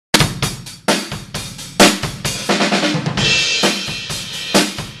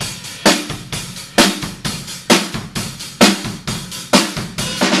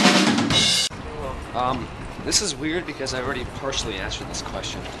This is weird because I already partially answered this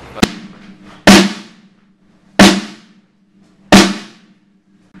question. But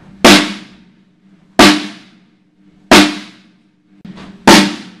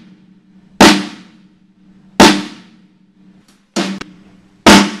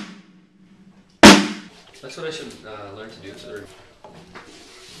that's what I should learn to do.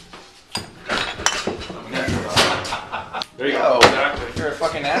 There you go. Exactly. You're a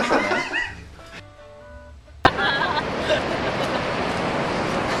fucking natural, man.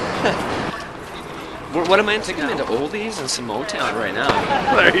 What am I into? I'm into oldies and some Motown right now.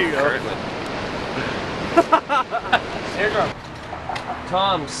 There you go. Air drum.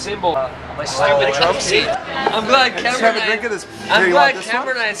 Tom, cymbal. My stupid drum seat. I'm glad camera night. I'm glad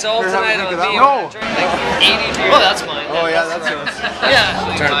camera night's all tonight on me. No. Like 82. Oh, that's mine. Oh yeah, that's yours.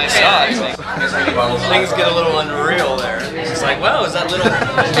 Yeah. Turn my size. Things get a little unreal there. It's just like, wow, is that little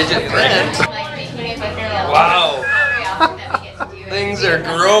midget friend? Wow. Things are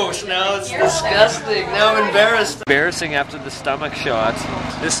gross. Now it's disgusting. Now I'm embarrassed. Embarrassing after the stomach shot.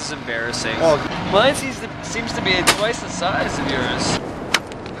 This is embarrassing. Oh. Mine seems to be twice the size of yours.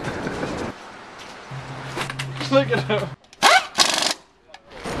 Look at him.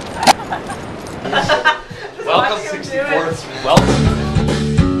 Welcome. 64th. Welcome.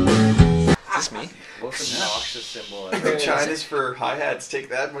 Is this me? Most obnoxious symbol. China's for hi-hats. Take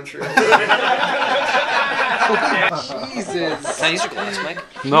that, Montreal. Jesus. Can I use your glass, Mike?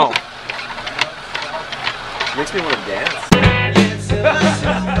 No. Makes me want to dance.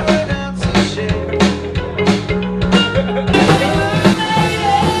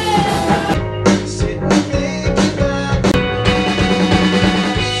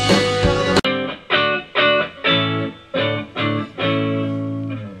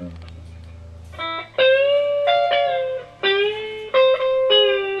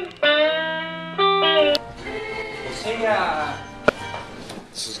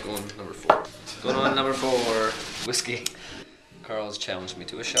 This is going number 4. Going on number 4. Whiskey. Carl's challenged me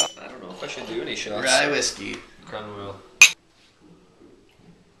to a shot. I don't know if I should do any shots. Rye whiskey. Crown Royal.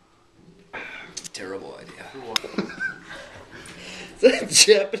 Terrible idea. Is that a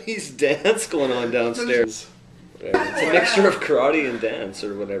Japanese dance going on downstairs? It's a mixture of karate and dance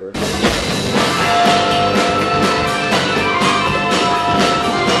or whatever.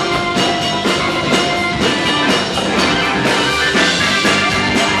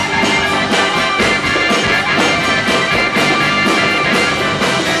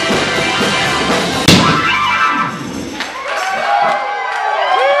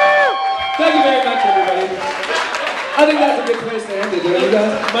 Thank you very much, everybody. I think that's a good place to end it, don't you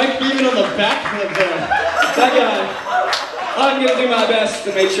guys? Mike Beeman on the backflip there. That guy. I'm gonna do my best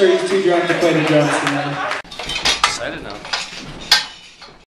to make sure he's too drunk to play the drums tonight.